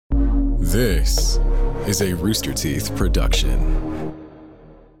This is a Rooster Teeth production.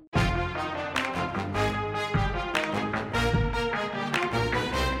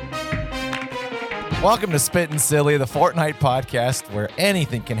 Welcome to Spittin' Silly, the Fortnite podcast where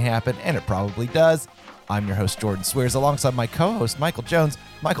anything can happen, and it probably does. I'm your host, Jordan Swears, alongside my co-host, Michael Jones.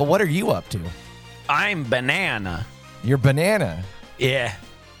 Michael, what are you up to? I'm Banana. You're Banana. Yeah.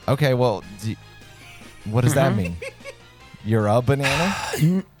 Okay, well, what does that mean? You're a banana?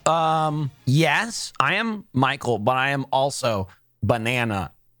 Yes, I am Michael, but I am also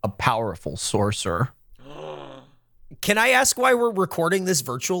Banana, a powerful sorcerer. Can I ask why we're recording this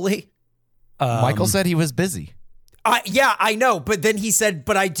virtually? Michael said he was busy. Yeah, I know, but then he said,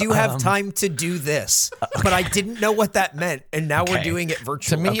 but I do have time to do this. But I didn't know what that meant, and now we're doing it To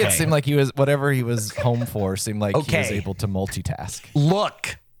virtually. me, it seemed like he was, whatever he was home for, seemed like he was Okay. able to multitask.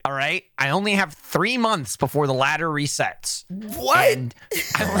 Look, all right, I only have 3 months before the ladder resets. What? And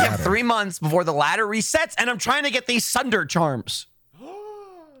I only have 3 months before the ladder resets, and I'm trying to get these Sunder charms.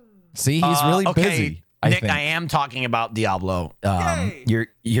 See, he's really Okay, busy, Nick, I think. I am talking about Diablo. Your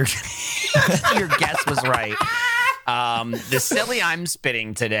your guess was right. The silly I'm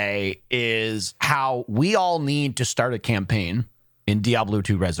spitting today is how we all need to start a campaign in Diablo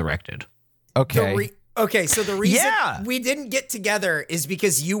 2 Resurrected. Okay. Okay, so the reason Yeah. we didn't get together is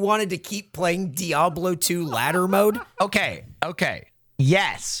because you wanted to keep playing Diablo 2 ladder mode. Okay.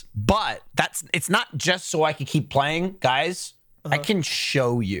 Yes, but it's not just so I can keep playing, guys. I can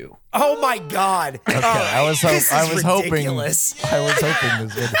show you. Oh my God. Okay, I was hoping ridiculous. this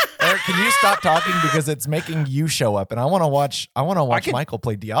would. Eric, can you stop talking because it's making you show up, and I want to watch. Michael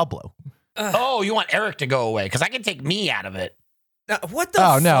play Diablo. Oh, you want Eric to go away because I can take me out of it. What the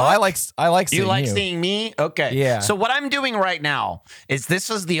Oh fuck? no, I like seeing You like seeing me? Okay. Yeah. So what I'm doing right now is this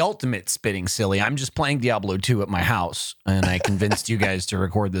is the ultimate spitting silly. I'm just playing Diablo 2 at my house, and I convinced you guys to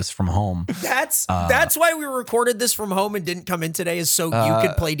record this from home. That's why we recorded this from home and didn't come in today, is so you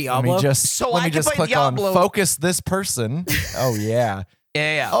could play Diablo. Let me just So I can play click Diablo. on focus this person. Oh yeah.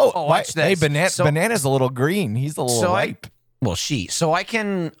 Yeah. Oh, watch this. Hey, So- Banana's a little green. He's a little So ripe. So I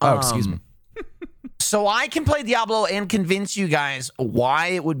can. Oh, excuse me. So I can play Diablo and convince you guys why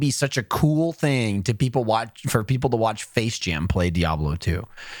it would be such a cool thing for people to watch Face Jam play Diablo 2.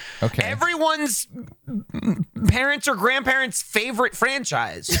 Okay. Everyone's parents or grandparents' favorite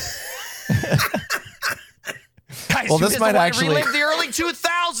franchise. Guys, Well, you this guys might wanna actually- relive the early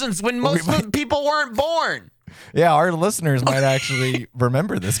 2000s when most of the people weren't born. Yeah, our listeners might actually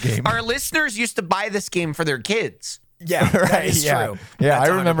remember this game. Our listeners used to buy this game for their kids. yeah, that is yeah. true. Yeah, That's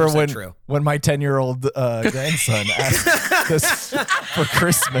I remember 100% true. when my 10-year-old grandson asked this for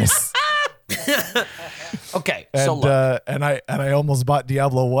Christmas. Okay, And so look. and I almost bought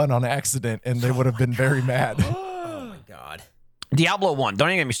Diablo 1 on accident, and they would have been very mad. Oh my God. Diablo 1. Don't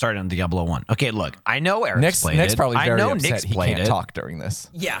even get me started on Diablo 1. Okay, look. I know Eric's played Nick's it. probably I very know upset Nick's he played can't it. talk during this.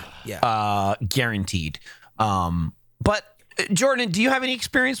 Yeah. Guaranteed. But Jordan, do you have any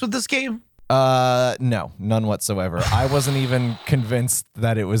experience with this game? No, none whatsoever. I wasn't even convinced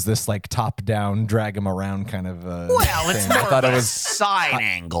that it was this like top-down, drag him around kind of. Well, it's thing. more I thought of it a was. side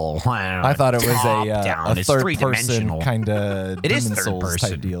angle. I thought it was Top-down. a It's third-person three-dimensional. kind of It is Demon third Souls person.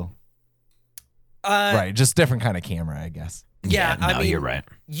 type deal. Uh, Right, just different kind of camera, I guess. Yeah, no, I mean, you're right.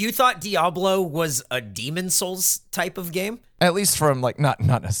 You thought Diablo was a Demon Souls type of game? At least from like not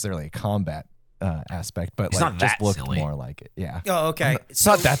necessarily a combat aspect, but It's like not just that looked silly. more like it. Yeah, Oh, okay. it's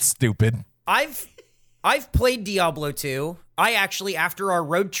not that stupid. I've played Diablo 2. I actually, after our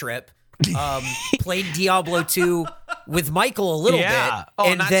road trip, played Diablo 2 with Michael a little Yeah. bit. Oh,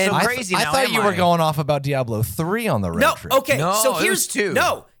 and not then so I crazy now, thought am you were I? going off about Diablo 3 on the road No, trip. okay. No, so it here's was 2.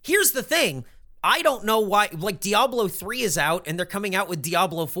 No, here's the thing. I don't know why, like, Diablo 3 is out and they're coming out with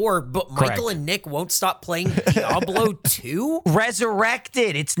Diablo 4, but Michael Correct. and Nick won't stop playing Diablo 2?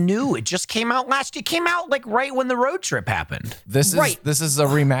 Resurrected. It's new. It just came out It came out like right when the road trip happened. This Right. is a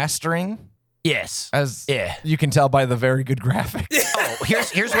remastering, Yes. as Yeah. you can tell by the very good graphics. Oh,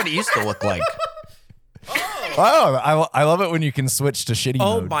 here's what it used to look like. Oh, I love it when you can switch to shitty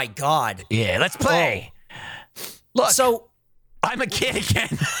Oh mode. my God. Yeah, let's play. Look, So, I'm a kid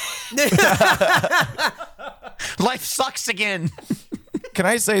again. Life sucks again. Can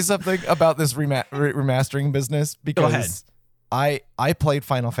I say something about this remastering business? Because I played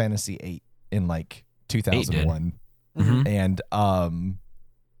Final Fantasy VIII in like 2001, Mhm. and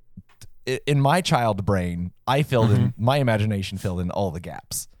in my child brain, I filled in my imagination filled in all the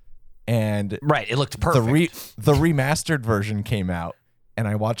gaps, and Right, it looked perfect. the remastered version came out, and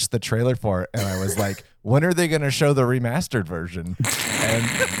I watched the trailer for it, and I was like, when are they going to show the remastered version?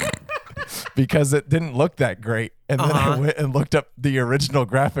 And because it didn't look that great. And then I went and looked up the original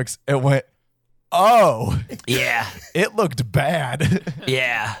graphics and went, oh, Yeah. it looked bad.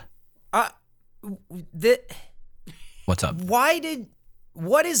 Yeah. What's up? What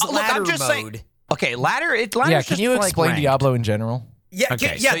is Look, ladder I'm just mode? saying. Okay, ladder's Yeah, can you just explain ranked. Diablo in general? Yeah,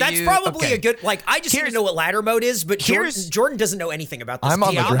 Okay, yeah, so that's you- probably okay. a good. Like, I just need to know what ladder mode is, but Jordan doesn't know anything about this. I'm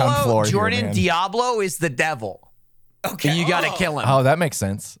on the Diablo, ground floor here, Jordan, man. Diablo is the devil. Okay, You got to kill him. Oh, that makes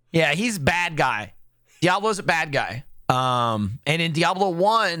sense. Yeah, he's a bad guy. Diablo's a bad guy. And in Diablo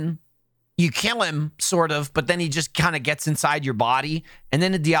 1, you kill him, sort of, but then he just kind of gets inside your body. And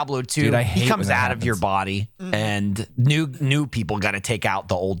then in Diablo 2, Dude, I he hate comes when that out of your happens. body, and new people got to take out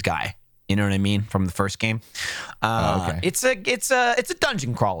the old guy. You know what I mean? From the first game. Okay. It's a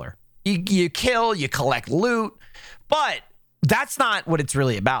dungeon crawler. You kill, you collect loot, but that's not what it's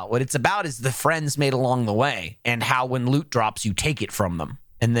really about. What it's about is the friends made along the way, and how when loot drops, you take it from them,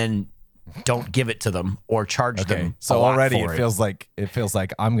 and then don't give it to them or charge Okay. them. So a lot already for it feels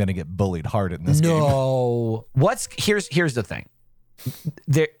like I'm gonna get bullied hard in this game. no. Here's the thing.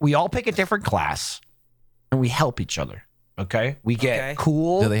 We all pick a different class, and we help each other. Okay, we get Okay.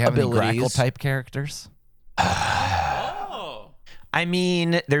 cool. Do they have any abilities. Grackle type characters? I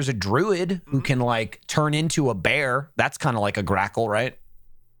mean, there's a druid who can like turn into a bear. That's kind of like a grackle, right?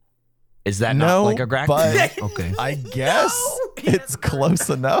 Is that not No, like a grackle? but Okay. I guess it's close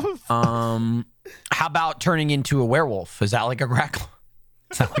enough. How about turning into a werewolf? Is that like a grackle?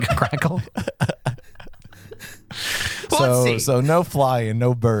 Is that like a grackle? Well, let's see. So no fly and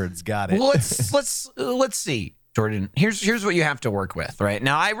no birds. Got it. Well, let's see, Jordan. Here's what you have to work with. Right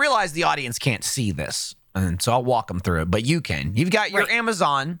now, I realize the audience can't see this, and so I'll walk them through it. But you can. You've got your Right.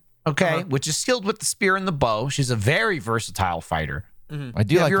 Amazon, okay, which is skilled with the spear and the bow. She's a very versatile fighter. I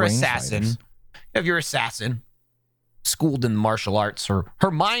do You have like your ranged assassin. fighters. You have your assassin, schooled in martial arts.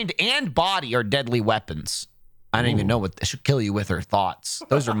 Her mind and body are deadly weapons. I don't even know what she'll kill you with her thoughts.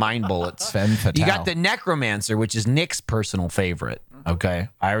 Those are mind bullets. Femme fatale. You got the necromancer, which is Nick's personal favorite. Okay,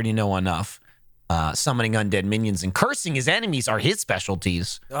 I already know enough. Summoning undead minions and cursing his enemies are his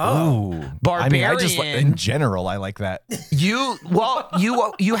specialties. Oh, Ooh. I mean, I just Barbarian. in general, I like that. You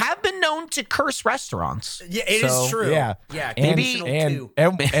have been known to curse restaurants. yeah, it is So, true. Yeah. yeah. And, conditional and, too.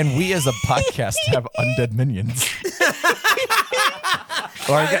 and we as a podcast have undead minions.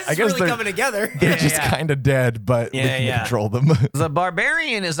 Or I Wow, guess, this is really coming together. they're just yeah. kind of dead, but we Yeah, can yeah. control them. The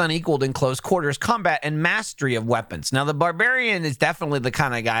barbarian is unequaled in close quarters combat and mastery of weapons. Now, the barbarian is definitely the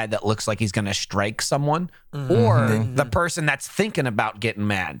kind of guy that looks like he's going to strike someone or the person that's thinking about getting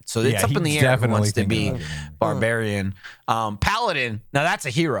mad. So it's Yeah, up in the he's air who definitely wants to thinking be about getting mad. barbarian. Paladin, now that's a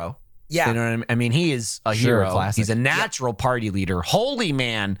hero. Yeah. You know what I mean? I mean, he is a Sure, hero. classic. He's a natural party leader, holy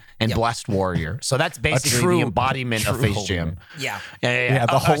man, and blessed warrior. So that's basically true- the embodiment of true Face holy Jam. man. Yeah. Yeah,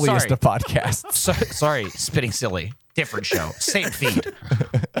 the holiest sorry. of podcasts. Sorry, spitting silly. Different show. Same feed.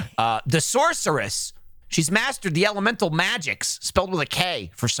 The sorceress. She's mastered the elemental magics, spelled with a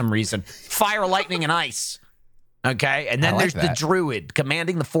K for some reason. Fire, lightning, and ice. Okay. And then I like there's the that. druid,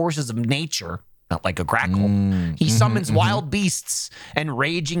 commanding the forces of nature, not like a grackle. He summons wild beasts and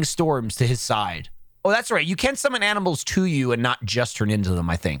raging storms to his side. Oh, that's right. You can summon animals to you and not just turn into them,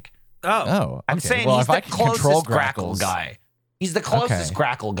 I think. Oh, I'm okay. saying well, he's if I the can control closest grackle grackles, guy. He's the closest Okay.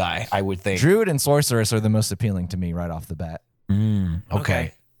 grackle guy, I would think. Druid and sorceress are the most appealing to me right off the bat.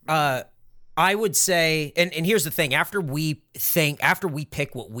 Okay. I would say, and here's the thing: after we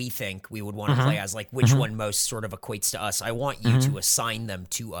pick what we think we would want to play as, like which one most sort of equates to us, I want you to assign them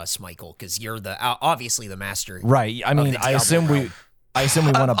to us, Michael, because you're the obviously the master. Right. I mean, the I assume Diablo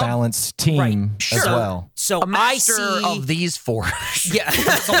we want a balanced team Sure. as well. So A I master see of these four. Yeah,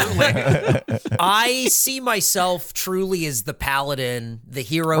 absolutely. I see myself truly as the paladin, the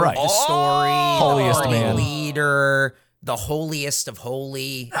hero Right. of the story, Holiest the party man. leader, the holiest of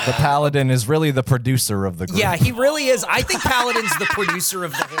holy. The paladin is really the producer of the group. Yeah, he really is. I think Paladin's the producer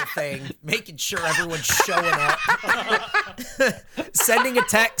of the whole thing, making sure everyone's showing up. Sending a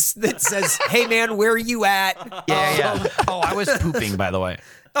text that says, "Hey man, where are you at?" Yeah. Oh, I was pooping, by the way.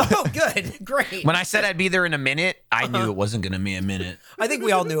 Oh, good. Great. When I said I'd be there in a minute, I knew it wasn't going to be a minute. I think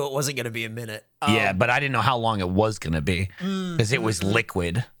we all knew it wasn't going to be a minute. Yeah, but I didn't know how long it was going to be because it was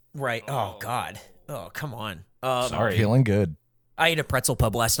liquid. Right. Oh God. Oh, come on. Sorry. Feeling good. I ate a pretzel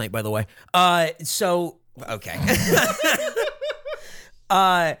pub last night, by the way. So okay.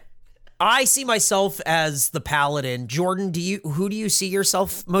 I see myself as the paladin. Jordan, who do you see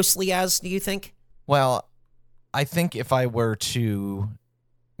yourself mostly as, do you think? Well, I think if I were to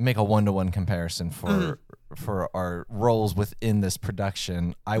make a one-to-one comparison for our roles within this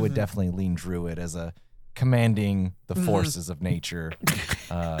production, I would definitely lean druid as a commanding the forces of nature,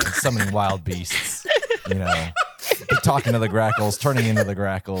 summoning wild beasts, talking to the grackles, turning into the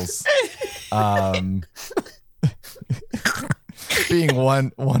grackles, being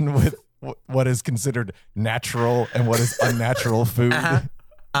one with what is considered natural and what is unnatural food.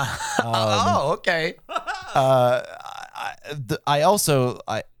 Okay.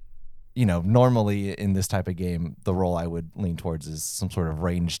 Normally in this type of game, the role I would lean towards is some sort of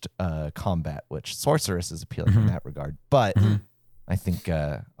ranged combat, which Sorceress is appealing in that regard. But I think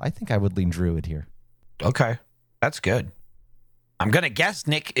I would lean Druid here. Okay, that's good. I'm gonna guess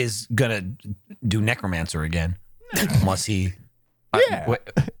Nick is gonna do Necromancer again, unless he. Yeah.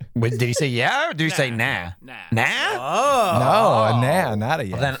 Did he say yeah or did he say nah? Nah. Nah? No, not a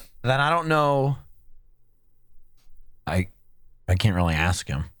yes. Then I don't know. I can't really ask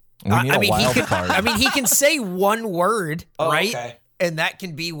him. We need a wild card. he can say one word, right? Okay. And that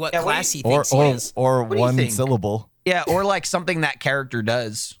can be what Yeah, class he or thinks he is. or do you one think? syllable, Yeah, or like something that character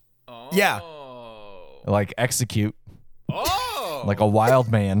does. Oh. Yeah. like execute, Oh. like a wild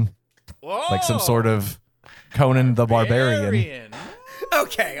man, like some sort of Conan the Barbarian.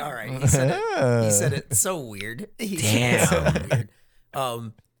 Okay, all right. He said it so weird. He said it so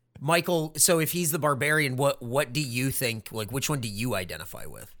weird. Michael, so if he's the barbarian, what do you think? Like, which one do you identify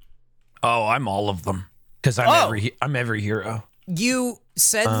with? Oh, I'm all of them because I'm every hero. You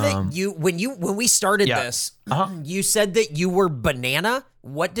said that when we started this, you said that you were banana.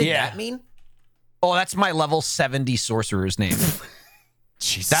 What did that mean? Oh, that's my level 70 sorcerer's name.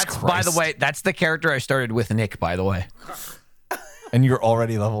 Jesus That's Christ. by the way, that's the character I started with Nick, by the way. And you're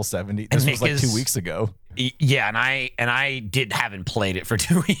already level 70. This And was like Nick 2 weeks ago. Yeah, and I haven't played it for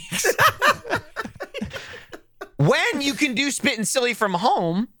 2 weeks. When you can do Spit and Silly from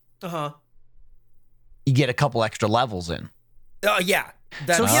home, you get a couple extra levels in. Yeah.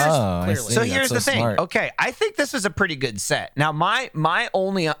 That's So here's- I see. So here's That's the thing. smart. Okay, I think this is a pretty good set. Now, my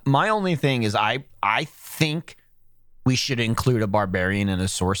only thing is I think we should include a barbarian and a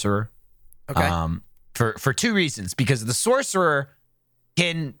sorcerer. Okay. For two reasons. Because the sorcerer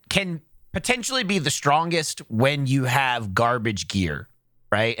can potentially be the strongest when you have garbage gear,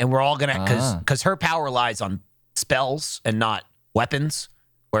 right? And we're all gonna because her power lies on spells and not weapons.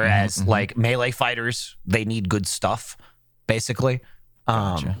 Whereas like melee fighters, they need good stuff, basically.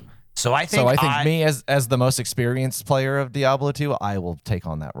 Gotcha. So I think me as the most experienced player of Diablo 2, I will take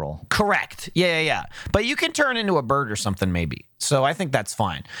on that role. correct. Yeah. But you can turn into a bird or something maybe. So I think that's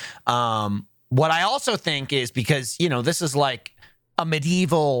fine. What I also think is because, this is like a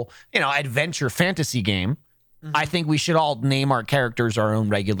medieval, adventure fantasy game. I think we should all name our characters our own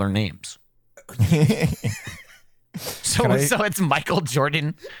regular names. So it's Michael,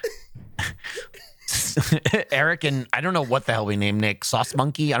 Jordan, Eric, and I don't know what the hell we named Nick. Sauce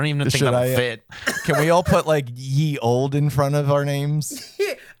Monkey? I don't even think Should that'll I, fit. Can we all put like ye old in front of our names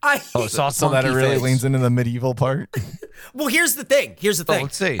Sauce so that it Monkey really face. leans into the medieval part? Well, here's the thing.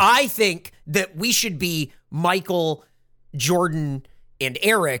 let's see. I think that we should be Michael, Jordan, and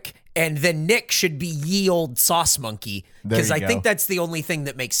Eric, and then Nick should be ye old Sauce Monkey, because There I you think go. that's the only thing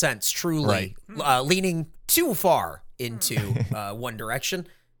that makes sense. Truly, leaning too far into one direction.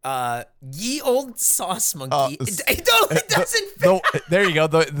 Ye old Sauce Monkey. It totally doesn't fit. There you go.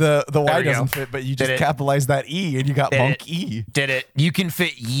 The Y There we go. doesn't fit, but you Did just it. capitalize that E and you got Did Monk it. E. Did it? You can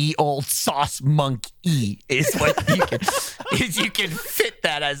fit ye old Sauce Monk E is what you can you can fit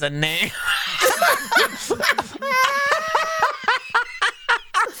that as a name.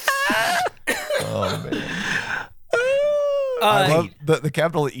 Oh man. I love the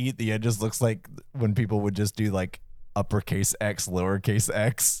capital E at the end. Just looks like when people would just do like uppercase X, lowercase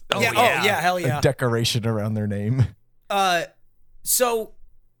X. Oh, yeah. yeah. Oh yeah. Hell A yeah. decoration around their name. So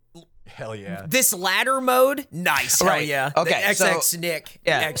Hell yeah. this ladder mode, nice. Hell Right. yeah. Okay, The so- XX Nick.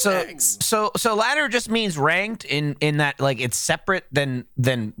 Yeah. XX. So ladder just means ranked in that like it's separate than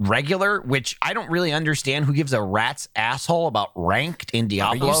regular, which I don't really understand who gives a rat's asshole about ranked in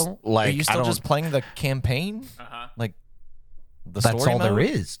Diablo. Are you still just playing the campaign? Like the that's story all there mode?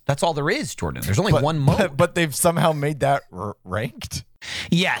 is. That's all there is, Jordan. There's only one mode. But they've somehow made that ranked.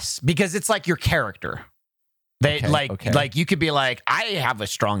 Yes, because it's like your character. They Okay. like you could be like, I have a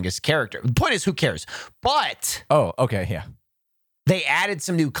strongest character. The point is, who cares? But Oh, okay, yeah. they added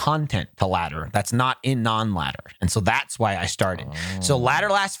some new content to ladder that's not in non-ladder, and so that's why I started. So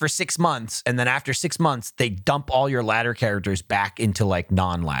ladder lasts for 6 months, and then after 6 months, they dump all your ladder characters back into like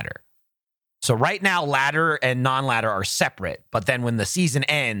non-ladder. So right now, ladder and non-ladder are separate, but then when the season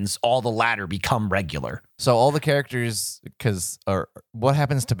ends, all the ladder become regular. So all the characters, what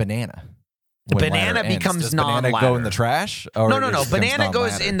happens to Banana? when Banana ladder ends? becomes Does banana go non-ladder. in the trash? Or No. it just becomes Banana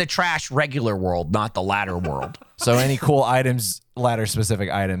goes non-ladder? in the trash regular world, not the ladder world. So any cool items, ladder specific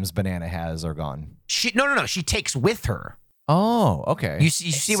items, banana has are gone. No. She takes with her. Oh, okay. You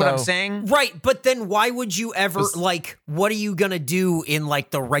see what I'm So- saying? Right, but then why would you ever like? What are you gonna do in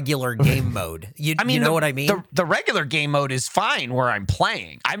like the regular game mode? You know what I mean? The regular game mode is fine where I'm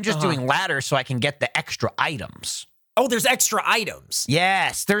playing. I'm just doing ladder so I can get the extra items. Oh, there's extra items.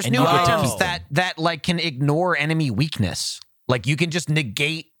 Yes, there's And new you get to items keep them. that like can ignore enemy weakness. Like you can just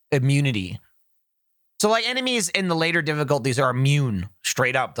negate immunity. So like enemies in the later difficulties are immune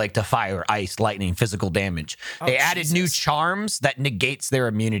straight up like to fire, ice, lightning, physical damage. They added new charms that negates their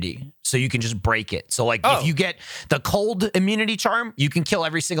immunity. So you can just break it. So like if you get the cold immunity charm, you can kill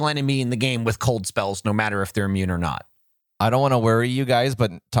every single enemy in the game with cold spells no matter if they're immune or not. I don't want to worry you guys,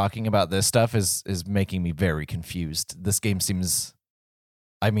 but talking about this stuff is making me very confused. This game seems.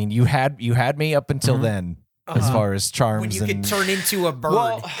 I mean, you had me up until then, as far as charms When you and can turn into a bird.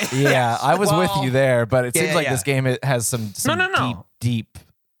 Well, yeah, I was with Well, you there, but it seems yeah, like yeah. this game has some No. deep.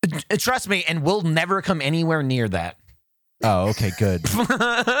 trust me, and we'll never come anywhere near that. Oh, okay, good.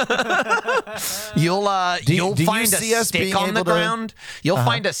 You'll do you'll you find a see us stick being on the able to- ground. You'll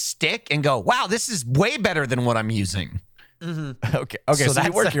find a stick and go, "Wow, this is way better than what I'm using." Okay, so you that's-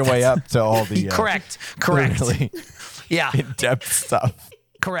 work your way up to all the Correct. really Yeah, in-depth stuff.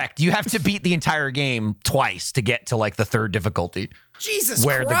 correct. You have to beat the entire game twice to get to like the third difficulty Jesus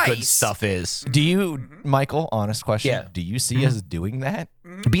where Christ. the good stuff is. Do you, Michael? Honest question. Yeah. Do you see us doing that?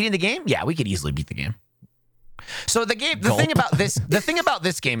 Beating the game? Yeah, we could easily beat the game. So the thing about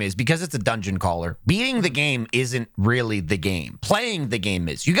this game is because it's a dungeon crawler, beating the game isn't really the game. Playing the game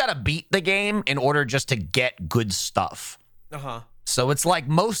is. You got to beat the game in order just to get good stuff. So it's like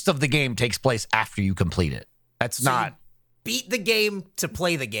most of the game takes place after you complete it. That's not Beat the game to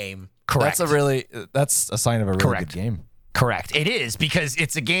play the game. correct. That's a sign of a really Correct. good game. Correct. It is because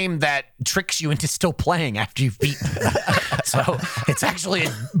it's a game that tricks you into still playing after you've beaten it. So it's actually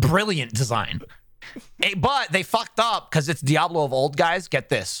a brilliant design. But they fucked up because it's Diablo of old, guys. Get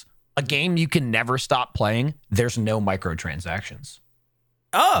this. A game you can never stop playing. There's no microtransactions.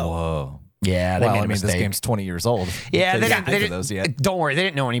 Oh. Whoa. Yeah, they Well, made I a mean, this mistake. game's 20 years old. Yeah, they they didn't didn't. think of those yet. Don't worry, they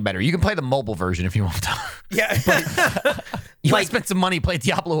didn't know any better. You can play the mobile version if you want to. Yeah. You might spend some money, play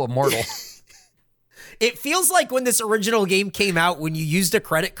Diablo Immortal. It feels like when this original game came out, when you used a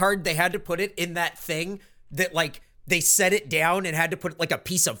credit card, they had to put it in that thing that like they set it down and had to put like a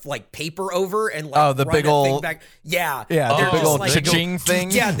piece of like paper over and like the run big a thing old- back. Yeah. Yeah, They're the big just old like- cha-ching thing.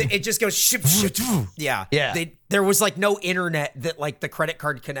 Yeah, it just goes ship, ship. Yeah. Yeah. There was like no internet that like the credit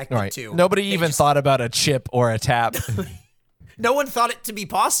card connected Right. to. Nobody They even just- thought about a chip or a tap. No one thought it to be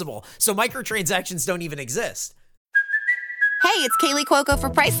possible. So microtransactions don't even exist. Hey, it's Kaylee Cuoco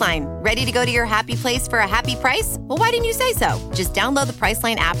for Priceline. Ready to go to your happy place for a happy price? Well, why didn't you say so? Just download the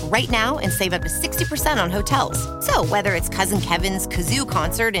Priceline app right now and save up to 60% on hotels. So whether it's Cousin Kevin's Kazoo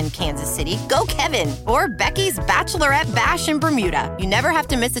Concert in Kansas City, go Kevin, or Becky's Bachelorette Bash in Bermuda, you never have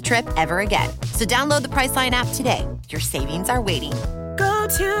to miss a trip ever again. So download the Priceline app today. Your savings are waiting. Go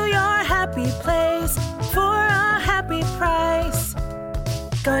to your happy place for a happy price.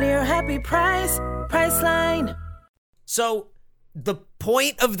 Go to your happy price, Priceline. So the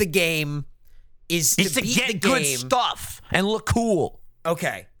point of the game is It's to beat get the good game. stuff and look cool.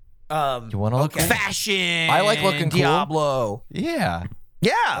 Okay. You want to look cool? Fashion. I like looking cool. Diablo. Yeah.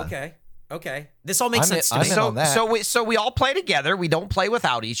 Yeah. Okay. This all makes sense to I'm me. in on that. So we all play together. We don't play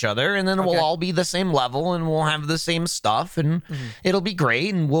without each other, and then we'll all be the same level, and we'll have the same stuff, and it'll be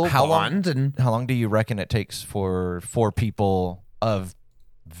great, and we'll bond. And How long do you reckon it takes for 4 people of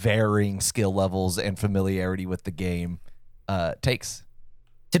varying skill levels and familiarity with the game takes?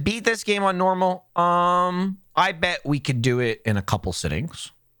 to beat this game on normal, I bet we could do it in a couple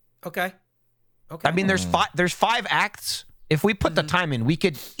sittings. Okay. I mean, there's 5 acts. If we put the time in, we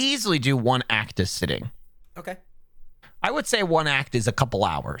could easily do 1 act a sitting. Okay. I would say 1 act is a couple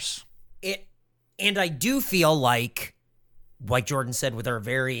hours. And I do feel like Jordan said, with our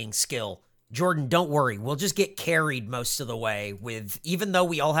varying skill, Jordan, don't worry. We'll just get carried most of the way with, even though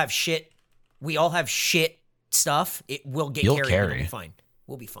we all have shit stuff, it will get You'll carried. carry. It'll be fine.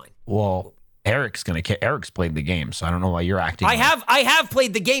 We'll be fine. Well, Eric's played the game, so I don't know why you're acting. I have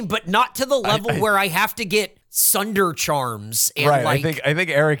played the game, but not to the level where I have to get Sunder charms and Right. like I think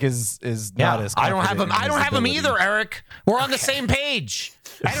Eric is not as. I don't have confident him. in I don't his have him ability. either, Eric. We're on the same page.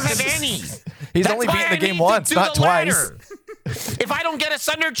 I don't have any. He's That's only why beaten I the game need to once, do not the twice. ladder. If I don't get a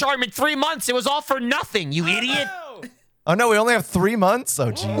Sunder charm in 3 months, it was all for nothing, you idiot. Oh no, we only have 3 months.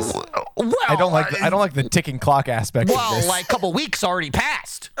 Oh jeez. Well, I don't like the ticking clock aspect of Well, this. like a couple weeks already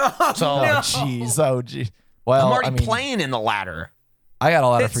passed. So oh jeez. Oh geez. Well, I'm already I mean, playing in the ladder. I got a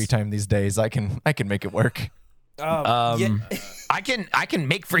lot of free time these days. I can make it work. I can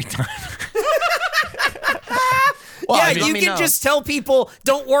make free time. Well, yeah, I mean, you let me can know. just tell people,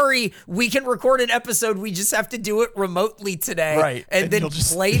 don't worry, we can record an episode. We just have to do it remotely today. Right, And and then you'll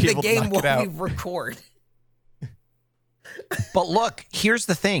just play be the able to game knock it while we out. record. But look, here's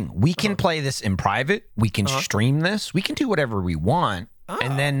the thing: we can play this in private. We can stream this. We can do whatever we want.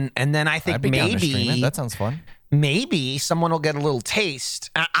 And then I think I'd be down to stream it. maybe That sounds fun. maybe someone will get a little taste.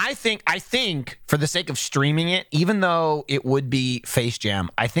 I think for the sake of streaming it, even though it would be Face Jam,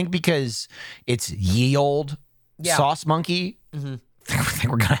 I think because it's ye old Sauce Monkey, I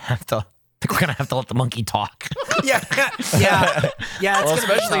think we're gonna have to. let the monkey talk. Yeah. It's Well, gonna be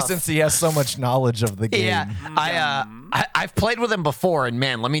especially tough. since he has so much knowledge of the game. Yeah, I've played with him before, and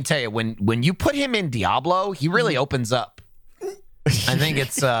man, let me tell you, when you put him in Diablo, he really opens up. I think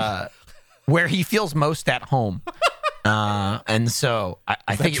it's where he feels most at home, and so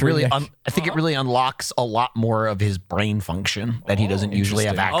I think it true, really, Nick? I think it really unlocks a lot more of his brain function that he doesn't usually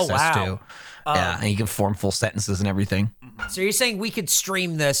have interesting. access wow. to. Yeah, and he can form full sentences and everything. So you're saying we could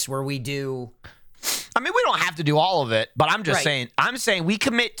stream this where we do... I mean, we don't have to do all of it, but I'm just Right. saying. I'm saying we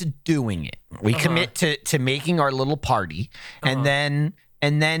commit to doing it. We commit to making our little party, and then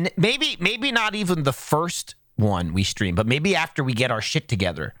maybe not even the first one we stream, but maybe after we get our shit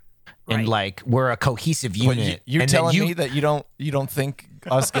together, and like we're a cohesive But unit. you and then telling me that you don't think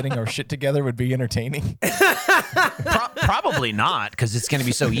us getting our shit together would be entertaining? probably not, because it's going to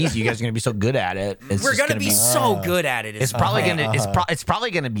be so easy. You guys are going to be so good at it. It's We're just going to be so good at it. It's probably going to. It's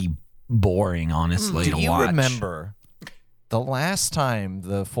probably going to be boring, honestly. Do to you watch. remember the last time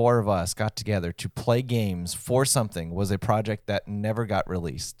the four of us got together to play games for something was a project that never got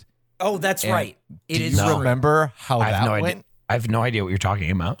released? Oh, that's And right. It Do is you true. remember how I have that no went? idea. I have no idea what you're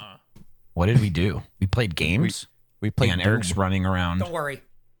talking about. What did we do? We played games. We played And Eric's Doom. running around. Don't worry.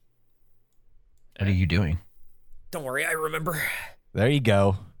 What are you doing? Don't worry. I remember. There you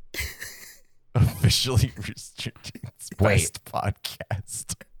go. Officially Restricted's best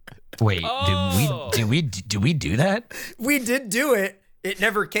podcast. Wait, did we do that? We did do it. It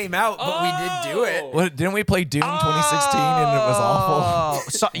never came out, but we did do it. What, didn't we play Doom 2016 and it was awful? Oh,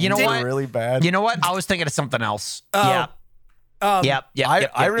 so you know It was what? really bad. You know what? I was thinking of something else. Oh. Yep.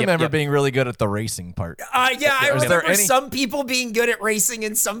 I remember being really good at the racing part. I Is there remember any- some people being good at racing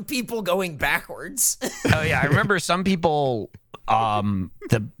and some people going backwards. Oh yeah, I remember some people.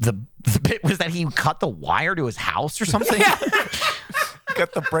 The bit was that he cut the wire to his house or something.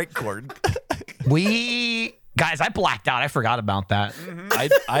 Got the brake cord. Guys, I blacked out. I forgot about that.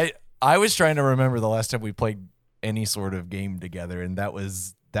 I was trying to remember the last time we played any sort of game together, and that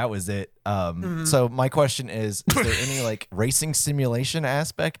was it. So my question is there any like racing simulation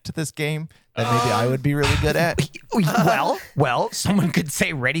aspect to this game that maybe I would be really good at? Well, someone could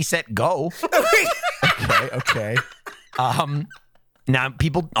say "Ready, Set, Go." Okay. Now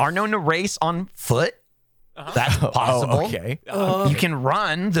people are known to race on foot. That's possible. Oh, okay. You can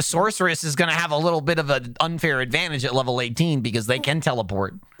run. The sorceress is going to have a little bit of an unfair advantage at level 18 because they can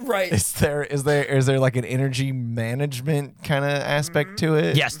teleport. Right. Is there like an energy management kind of aspect to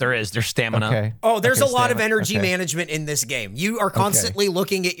it? Yes, there is. There's stamina. Okay. Oh, there's Okay, a lot of stamina. energy Okay. management in this game. You are constantly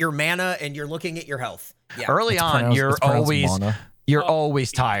looking at your mana and you're looking at your health. Yeah. Early on, pronounced- you're it's pronounced always mana. you're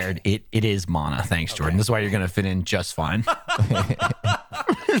always tired. It is mana. Thanks, Jordan. This is why you're going to fit in just fine.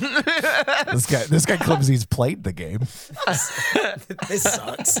 This guy claims he's played the game. This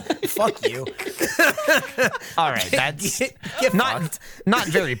sucks. Fuck you. All right, that's Get fucked. not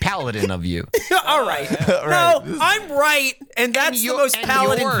very paladin of you. All right. No, I'm right, and that's the most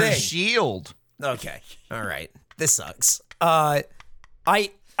paladin your thing. shield. Okay. All right. This sucks. I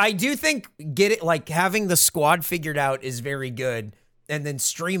do think having the squad figured out is very good, and then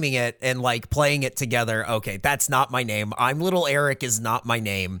streaming it and like playing it together. Okay, that's not my name. I'm Little Eric is not my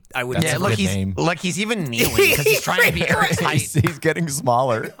name. I would. That's Yeah, a look, good name. he's even kneeling because he's trying to be Eric's height. He's getting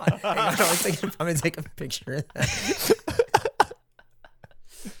smaller. I'm gonna take a picture of that.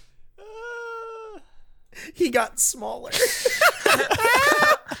 He got smaller.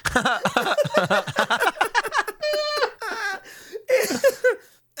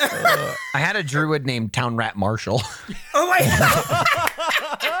 I had a druid named Town Rat Marshall. Oh my!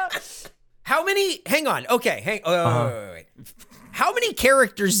 How many? Hang on. Okay. Wait. How many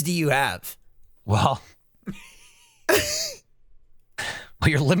characters do you have? Well,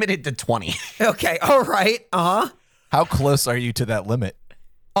 you're limited to 20. Okay. All right. How close are you to that limit?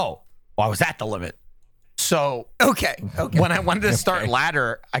 Oh, well, I was at the limit. So Okay. when I wanted to start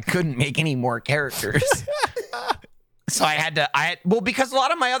ladder, I couldn't make any more characters. So because a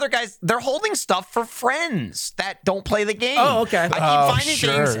lot of my other guys, they're holding stuff for friends that don't play the game. Oh, okay. I keep finding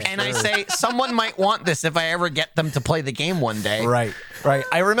sure, things and I say, someone might want this if I ever get them to play the game one day. Right.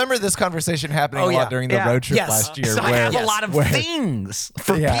 I remember this conversation happening a lot during the road trip last year. So I where, have a lot of things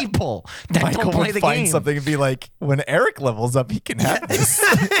for Yeah. people that Michael don't play would the find game. something and be like, when Eric levels up, he can have this.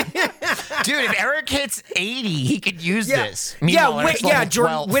 Dude, if Eric hits 80, he could use this. Yeah, Meanwhile, wait, Eric's yeah, level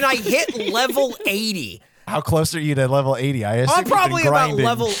Jordan. 12. When I hit level 80, How close are you to level 80? I assume I'm probably you've been about grinding.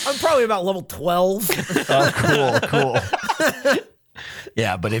 level 12. Oh, cool.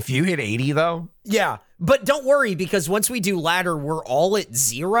 Yeah, but if you hit 80, though, Yeah, but don't worry because once we do ladder, we're all at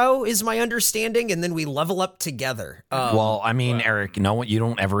 0, is my understanding, and then we level up together. well, I mean, Eric, no, you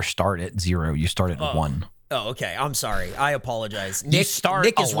don't ever start at 0. You start at 1. Oh, okay. I'm sorry. I apologize. You start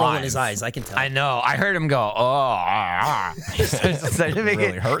Nick is rolling alive. his eyes. I can tell. I know. I heard him go, It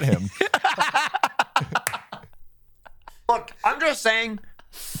really hurt him. Look, I'm just saying,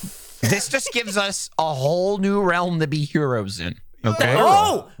 this just gives us a whole new realm to be heroes in. Okay.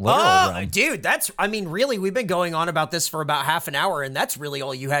 Oh, Literal realm. dude, really, we've been going on about this for about half an hour, and that's really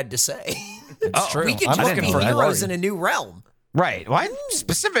all you had to say. It's true. We could I'm just looking be for heroes glory. in a new realm. Right. Well, I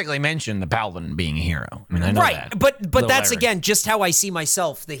specifically mentioned the Paladin being a hero. I mean, I know Right, that. but Little that's Eric. again just how I see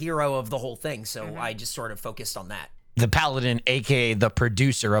myself, the hero of the whole thing. So I just sort of focused on that. The Paladin, a.k.a. the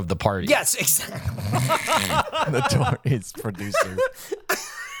producer of the party. Yes, exactly. Notorious producer.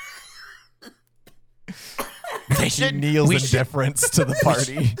 They He should, kneels we in should, deference to the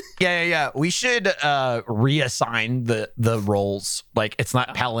party. yeah. We should reassign the roles. Like, it's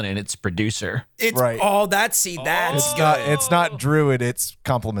not Paladin, it's producer. It's Right. that's It's not druid, it's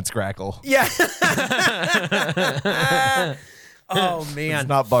compliments crackle. yeah. Oh man. It's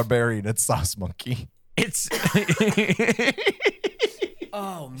not barbarian, it's sauce monkey. It's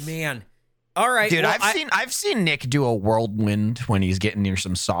Oh man. All right, dude. well, I've seen Nick do a whirlwind when he's getting near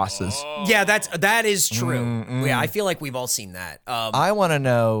some sauces. Yeah, that is true. Yeah, I feel like we've all seen that. I want to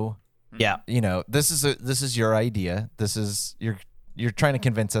know, Yeah. this is your idea. This is you're trying to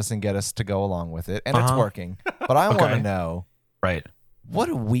convince us and get us to go along with it, and it's working. But I want to know, Right. what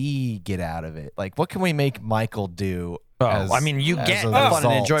do we get out of it? Like, what can we make Michael do? Oh, as- I mean, you as get a fun and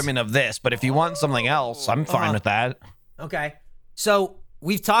result? enjoyment of this, but if you want something else, I'm fine with that. Okay. So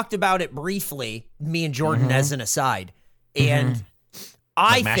we've talked about it briefly, me and Jordan as an aside. And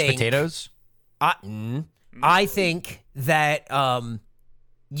I Like mashed think potatoes. I think that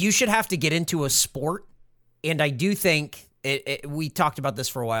you should have to get into a sport. And I do think we talked about this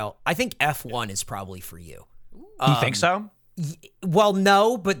for a while. I think F1 is probably for you. You think so? Well,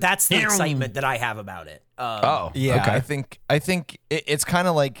 no, but that's the excitement that I have about it. Yeah, okay. I think it's kind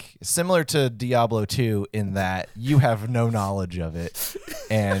of like similar to Diablo 2 in that you have no knowledge of it,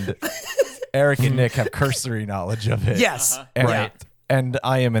 and Eric and Nick have cursory knowledge of it. Yes. and, and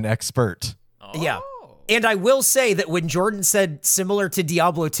I am an expert. Yeah. And I will say that when Jordan said similar to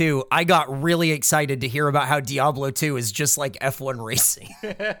Diablo 2, I got really excited to hear about how Diablo 2 is just like F1 racing.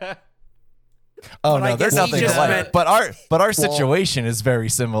 Oh But I no, there's guess he nothing just alike. meant- But our situation is very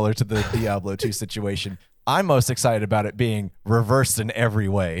similar to the Diablo 2 situation. I'm most excited about it being reversed in every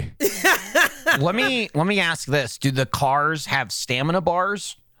way. let me ask this: do the cars have stamina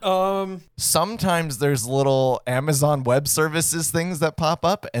bars? Sometimes there's little Amazon Web Services things that pop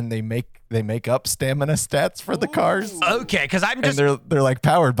up, and they make up stamina stats for the cars, Okay, because I'm and just they're like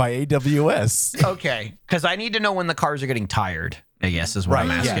powered by AWS. okay because I need to know when the cars are getting tired. I guess is what I'm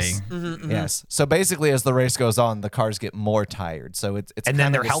Right, asking. yes. Yes. So basically, as the race goes on, the cars get more tired. So it's And then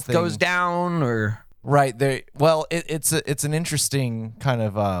kind their of this health thing- goes down, or Right. It's an interesting kind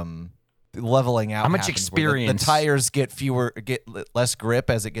of leveling out. How much happens where experience? The tires get less grip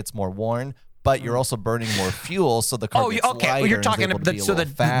as it gets more worn, but you're also burning more fuel, so the car Oh, gets okay. Well, lighter you're and is talking able to about- be a so little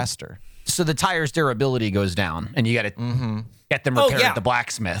the- faster. so the tire's durability goes down, and you got to get them Oh, repaired yeah. at the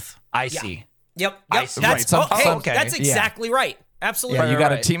blacksmith. I see. Yep. I Yep. see. That's, Right, hey, okay. that's exactly right. Absolutely. Yeah, you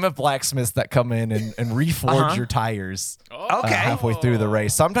got right. a team of blacksmiths that come in and reforge your tires Okay. halfway through the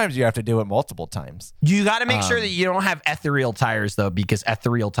race. Sometimes you have to do it multiple times. You got to make sure that you don't have ethereal tires, though, because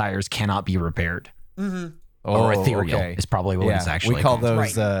ethereal tires cannot be repaired. Or ethereal is probably what it's actually we call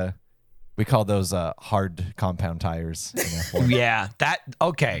called. those hard compound tires. in F1. Yeah,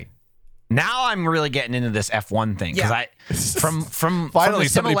 okay. Now I'm really getting into this F1 thing because from Finally, the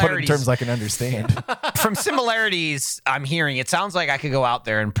somebody put it in similarities- terms I can understand. from similarities I'm hearing, it sounds like I could go out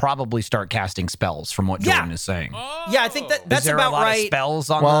there and probably start casting spells. From what Jordan is saying, Yeah, I think that's is there about a lot right. of spells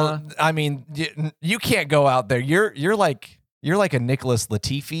on Well, I mean, you can't go out there. You're like a Nicholas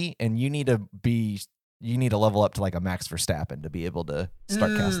Latifi, and you need to be you need to level up to like a Max Verstappen to be able to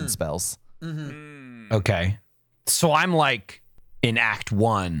start casting spells. Okay. So I'm like in Act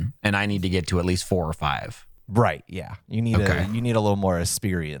 1, and I need to get to at least 4 or 5. Right. Yeah. You need Okay. you need a little more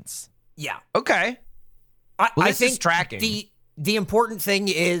experience. Yeah. Okay. I This think is tracking. The important thing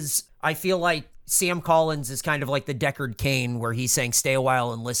is I feel like Sam Collins is kind of like the Deckard Cain where he's saying stay a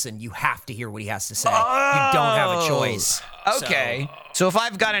while and listen. You have to hear what he has to say. You don't have a choice. Okay. So if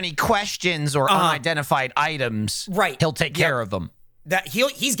I've got any questions or unidentified items, Right. he'll take care of them. That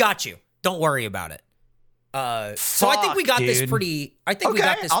he's got you. Don't worry about it. So I think we got this dude. pretty we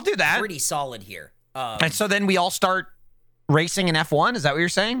got this I'll do that. pretty solid here. And so then we all start racing in F1. Is that what you're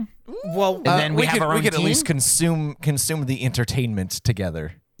saying? Well, And then we have could, our own we could team? at least consume the entertainment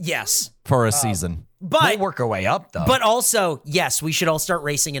together yes. for a season. But We'll work our way up, though. but also, yes, we should all start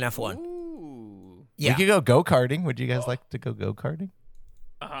racing in F1. Yeah. We could go go-karting. Would you guys like to go go-karting?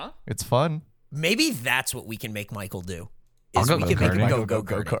 It's fun. Maybe that's what we can make Michael do. I'll Is go we can make him go-karting. go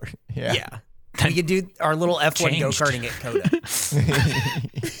go-karting. Go-kart. Yeah. Yeah. We could do our little F1 Changed. go-karting at Coda.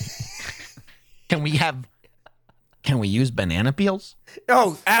 Can we use banana peels?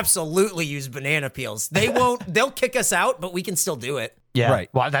 Oh, absolutely use banana peels. They'll kick us out, but we can still do it. Yeah. Right.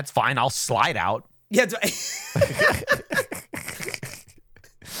 Well, that's fine. I'll slide out. Yeah.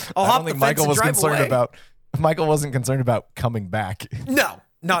 I'll I hop don't the think fence Michael and was drive concerned away. about. Michael wasn't concerned about coming back. No,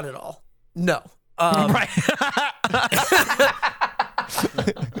 not at all. No. Right.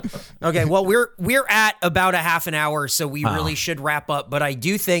 Okay, well, we're at about a half an hour, so we really should wrap up. But I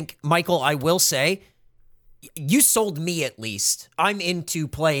do think, Michael, I will say, you sold me at least. I'm into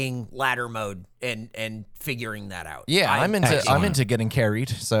playing ladder mode and figuring that out. Yeah, I'm Excellent. into getting carried.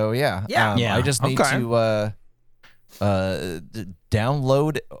 So yeah, Yeah. Yeah, I just need okay. to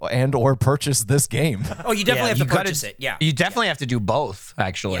download and or purchase this game. Oh, you definitely have to you gotta- purchase it. Yeah. You definitely have to do both,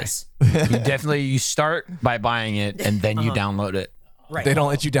 actually. Yes. You start by buying it, and then you download it. Right. They don't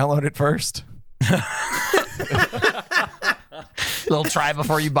let you download it first. Little try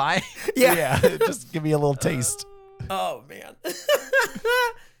before you buy. Yeah, just give me a little taste. Oh man.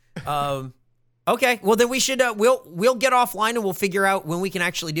 Okay. Well, then we should we'll get offline and we'll figure out when we can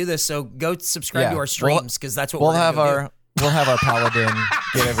actually do this. So go subscribe Yeah. to our streams because that's what We'll we're gonna have go do. we'll have our paladin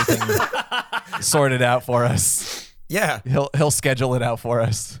get everything sorted out for us. Yeah. He'll schedule it out for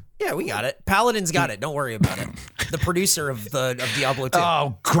us. Yeah, we got it. Paladin's got it. Don't worry about it. The producer of Diablo 2.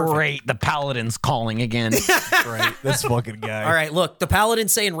 Oh, great. The Paladin's calling again. Right, this fucking guy. All right, look, the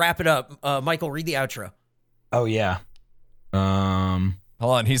Paladin's saying wrap it up. Michael, read the outro. Oh, yeah.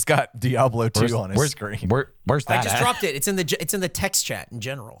 Hold on, he's got Diablo 2 on his screen. Where's that I just at? dropped it. It's in the text chat in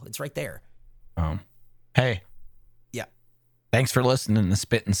general. It's right there. Hey, Yeah. thanks for listening to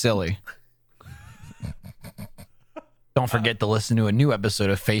Spittin' Silly. Don't forget to listen to a new episode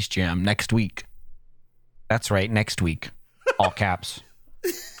of Face Jam next week. That's right, next week. All caps.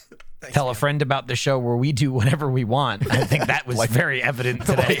 Tell a friend about the show where we do whatever we want. I think that was very evident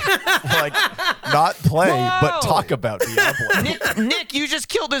today. Like, not play, but Whoa. talk about Diablo. Nick, you just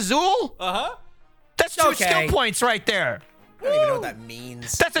killed Azul? Uh-huh. That's 2 Okay. skill points right there. I don't even know what that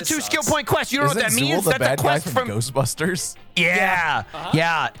means. That's a This 2 sucks. skill point quest. You don't know what that Isn't Zool means? the That's a bad guy quest from from Ghostbusters? Yeah.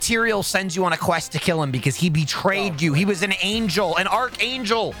 Yeah. Tyrael sends you on a quest to kill him because he betrayed you. He was an angel, an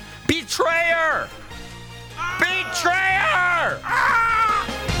archangel. Betrayer! Betrayer!